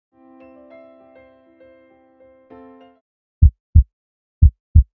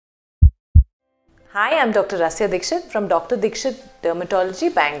Hi, I'm Dr. Rasya Dixit from Dr. Dixit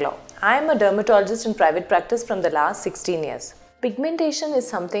Dermatology, Bangalore. I am a dermatologist in private practice from the last 16 years. Pigmentation is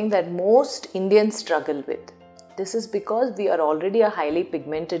something that most Indians struggle with. This is because we are already a highly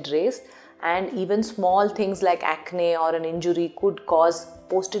pigmented race, and even small things like acne or an injury could cause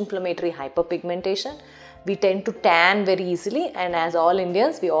post-inflammatory hyperpigmentation. We tend to tan very easily, and as all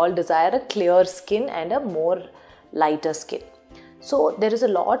Indians, we all desire a clear skin and a more lighter skin. So there is a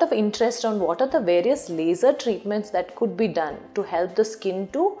lot of interest on what are the various laser treatments that could be done to help the skin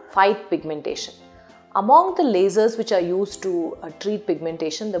to fight pigmentation. Among the lasers which are used to treat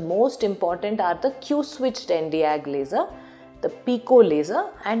pigmentation, the most important are the Q-switched Nd:YAG laser, the Pico laser,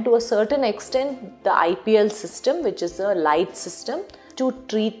 and to a certain extent the IPL system, which is a light system to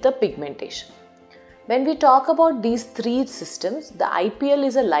treat the pigmentation. When we talk about these three systems, the IPL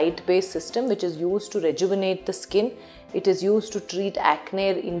is a light-based system which is used to rejuvenate the skin. It is used to treat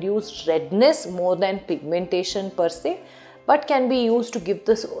acne-induced redness more than pigmentation per se, but can be used to give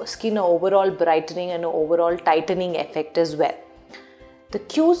the skin an overall brightening and an overall tightening effect as well. The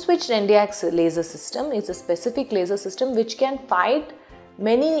Q-switched Nd:YAG laser system is a specific laser system which can fight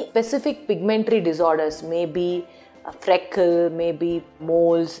many specific pigmentary disorders, maybe a freckle, maybe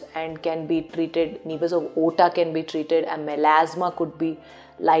moles, and can be treated. Nevus of ota can be treated, and melasma could be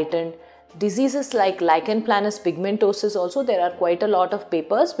lightened. Diseases like lichen planus pigmentosis also, there are quite a lot of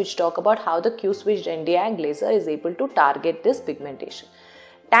papers which talk about how the Q-switched Nd:YAG laser is able to target this pigmentation.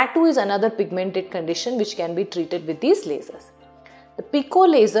 Tattoo is another pigmented condition which can be treated with these lasers. The Pico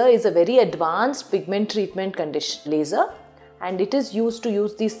laser is a very advanced pigment treatment laser, and it is used to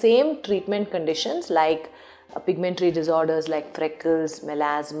use the same treatment conditions like pigmentary disorders like freckles,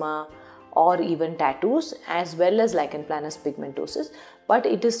 melasma, or even tattoos, as well as lichen planus pigmentosis. But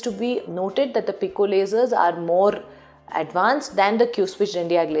it is to be noted that the Pico lasers are more advanced than the Q-switched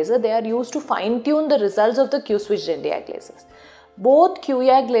Nd:YAG laser. They are used to fine-tune the results of the Q-switched Nd:YAG lasers. Both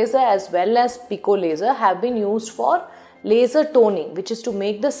QYAG laser as well as Pico laser have been used for laser toning, which is to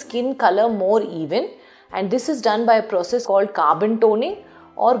make the skin color more even, and this is done by a process called carbon toning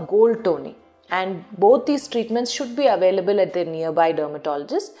or gold toning. And both these treatments should be available at their nearby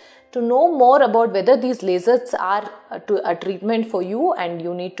dermatologist. To know more about whether these lasers are a treatment for you and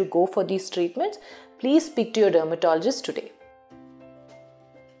you need to go for these treatments, please speak to your dermatologist today.